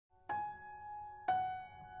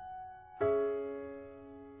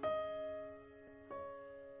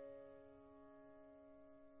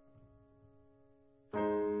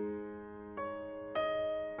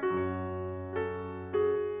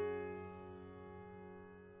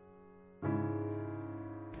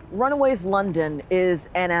Runaways London is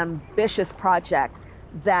an ambitious project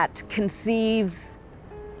that conceives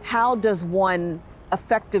how does one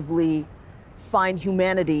effectively find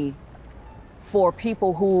humanity for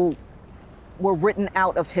people who were written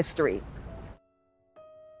out of history.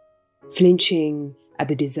 Flinching at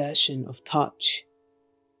the desertion of touch,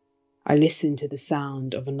 I listened to the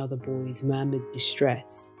sound of another boy's murmured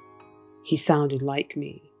distress. He sounded like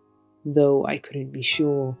me, though I couldn't be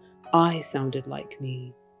sure. I sounded like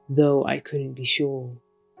me, though I couldn't be sure.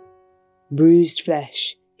 Bruised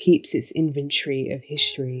flesh keeps its inventory of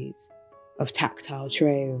histories, of tactile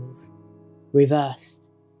trails, reversed,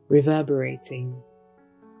 reverberating.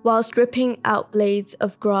 Whilst ripping out blades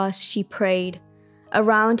of grass, she prayed.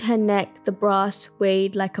 Around her neck, the brass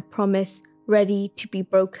weighed like a promise, ready to be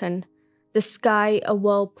broken. The sky, a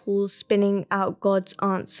whirlpool spinning out God's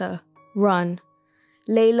answer. Run.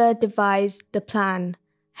 Layla devised the plan.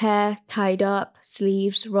 Hair tied up,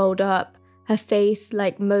 sleeves rolled up, her face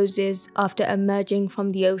like Moses after emerging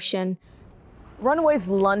from the ocean. Runaways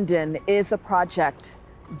London is a project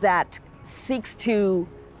that seeks to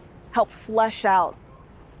help flesh out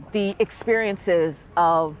the experiences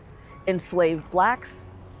of enslaved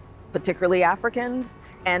Blacks, particularly Africans,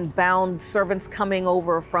 and bound servants coming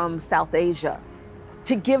over from South Asia,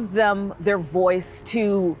 to give them their voice,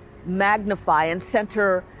 to magnify and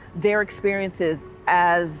center their experiences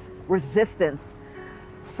as resistance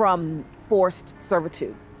from forced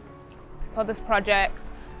servitude. For this project,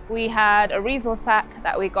 we had a resource pack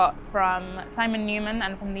that we got from Simon Newman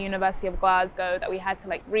and from the University of Glasgow that we had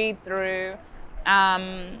to read through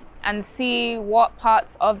and see what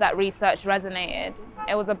parts of that research resonated.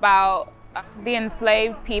 It was about the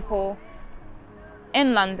enslaved people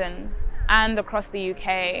in London and across the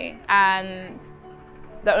UK, and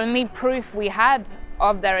the only proof we had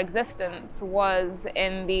of their existence was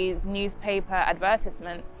in these newspaper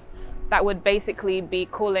advertisements that would basically be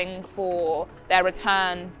calling for their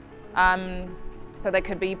return so they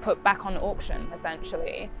could be put back on auction,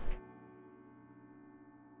 essentially.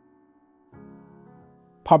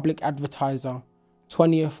 Public Advertiser,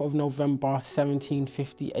 20th of November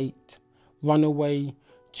 1758. Runaway,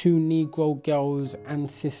 two Negro girls and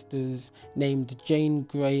sisters named Jane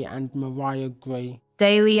Grey and Mariah Grey.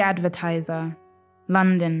 Daily Advertiser,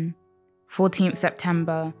 London, 14th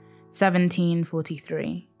September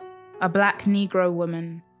 1743. A black Negro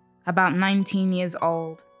woman, about 19 years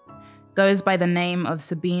old, goes by the name of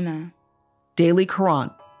Sabina. Daily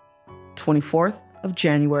Courant, 24th of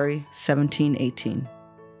January 1718.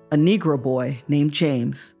 A Negro boy named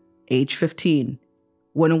James, age 15,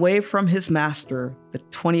 went away from his master the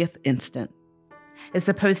 20th instant. Is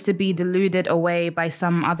supposed to be deluded away by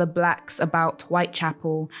some other blacks about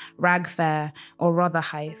Whitechapel, Ragfair, or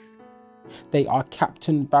Rotherhithe. They are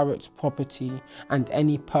Captain Barrett's property, and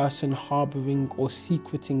any person harbouring or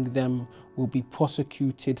secreting them will be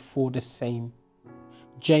prosecuted for the same.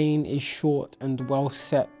 Jane is short and well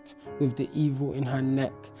set, with the evil in her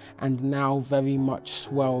neck, and now very much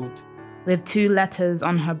swelled. With 2 letters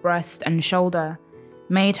on her breast and shoulder,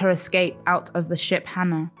 made her escape out of the ship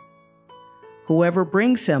Hannah. Whoever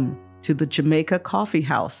brings him to the Jamaica Coffee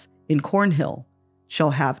House in Cornhill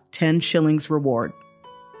shall have 10 shillings reward.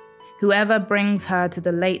 Whoever brings her to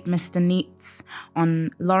the late Mr. Neat's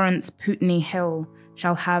on Lawrence Putney Hill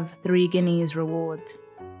shall have 3 guineas reward.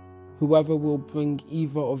 Whoever will bring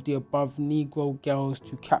either of the above Negro girls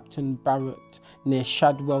to Captain Barrett near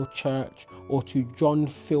Shadwell Church or to John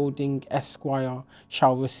Fielding, Esquire,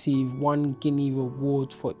 shall receive 1 guinea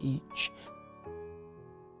reward for each.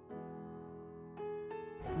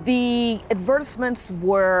 The advertisements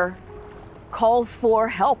were calls for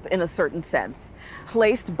help in a certain sense,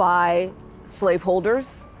 placed by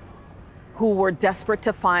slaveholders who were desperate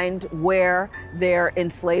to find where their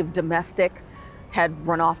enslaved domestic had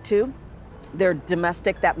run off to, their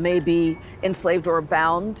domestic that may be enslaved or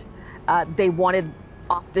bound. They wanted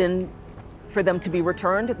often for them to be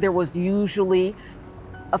returned. There was usually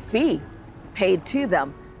a fee paid to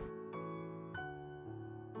them.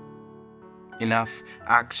 Enough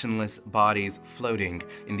actionless bodies floating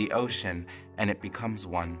in the ocean and it becomes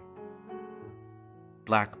one.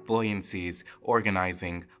 Black buoyancies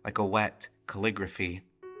organizing like a wet calligraphy.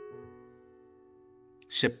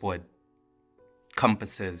 Shipwood,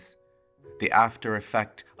 compasses, the after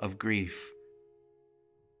effect of grief.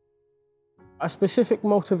 A specific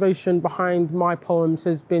motivation behind my poems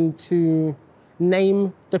has been to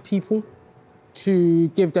name the people, to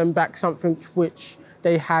give them back something which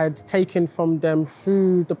they had taken from them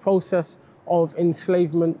through the process of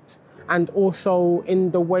enslavement, and also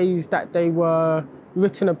in the ways that they were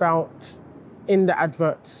written about in the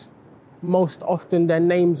adverts. Most often their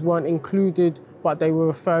names weren't included, but they were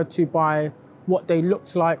referred to by what they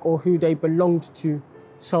looked like or who they belonged to.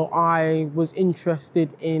 So I was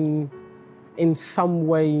interested in some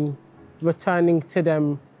way returning to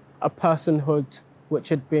them a personhood which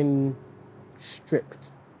had been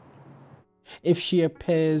stripped. If she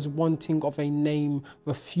appears wanting of a name,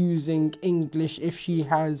 refusing English, if she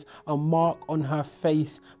has a mark on her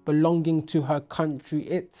face belonging to her country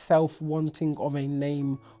itself, wanting of a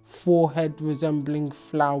name, forehead resembling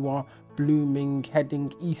flower, blooming,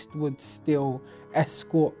 heading eastward still,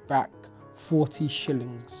 escort back 40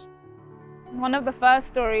 shillings. One of the first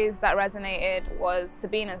stories that resonated was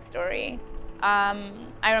Sabina's story.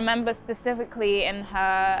 I remember specifically in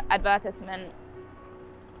her advertisement,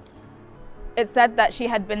 it said that she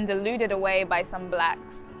had been deluded away by some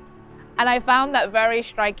blacks. And I found that very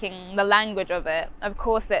striking, the language of it. Of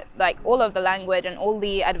course, like all of the language and all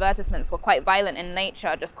the advertisements were quite violent in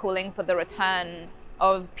nature, just calling for the return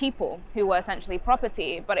of people who were essentially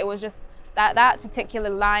property. But it was just that particular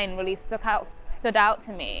line really stood out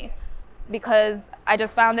to me, because I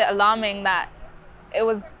just found it alarming that it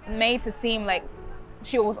was made to seem like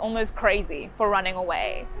she was almost crazy for running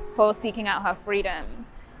away, for seeking out her freedom.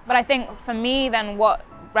 But I think for me then what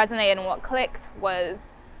resonated and what clicked was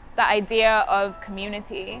the idea of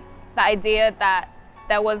community, the idea that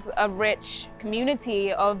there was a rich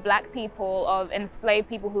community of black people, of enslaved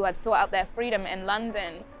people who had sought out their freedom in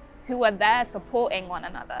London, who were there supporting one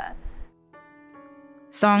another.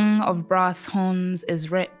 Song of brass horns is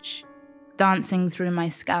rich, dancing through my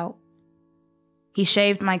scalp. He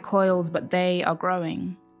shaved my coils, but they are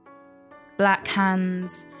growing. Black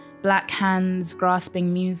hands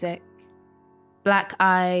grasping music. Black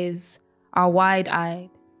eyes are wide-eyed.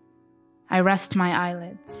 I rest my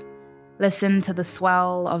eyelids, listen to the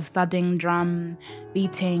swell of thudding drum,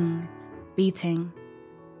 beating, beating.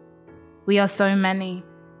 We are so many,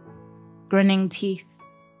 grinning teeth,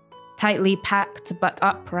 tightly packed but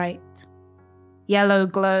upright. Yellow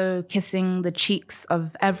glow kissing the cheeks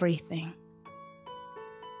of everything.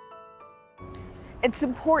 It's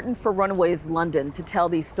important for Runaways London to tell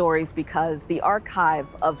these stories because the archive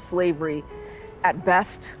of slavery at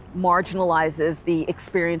best marginalizes the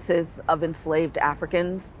experiences of enslaved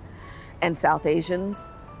Africans and South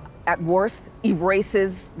Asians. At worst,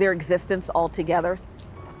 erases their existence altogether.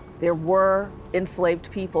 There were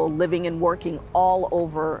enslaved people living and working all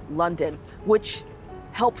over London, which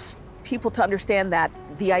helps people to understand that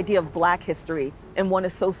the idea of Black history and one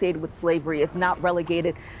associated with slavery is not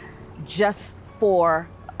relegated just for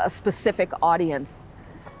a specific audience.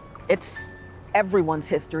 It's everyone's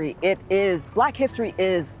history. Black history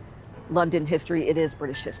is London history, it is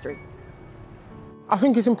British history. I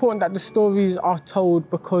think it's important that the stories are told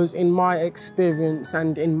because in my experience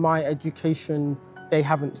and in my education, they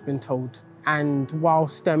haven't been told. And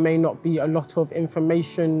whilst there may not be a lot of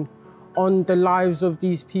information on the lives of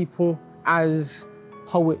these people as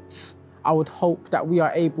poets, I would hope that we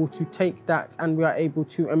are able to take that and we are able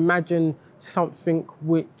to imagine something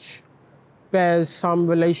which bears some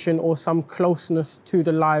relation or some closeness to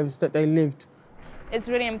the lives that they lived. It's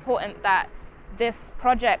really important that this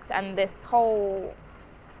project and this whole,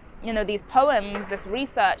 these poems, this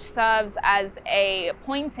research serves as a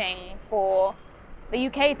pointing for the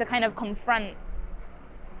UK to kind of confront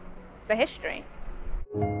the history.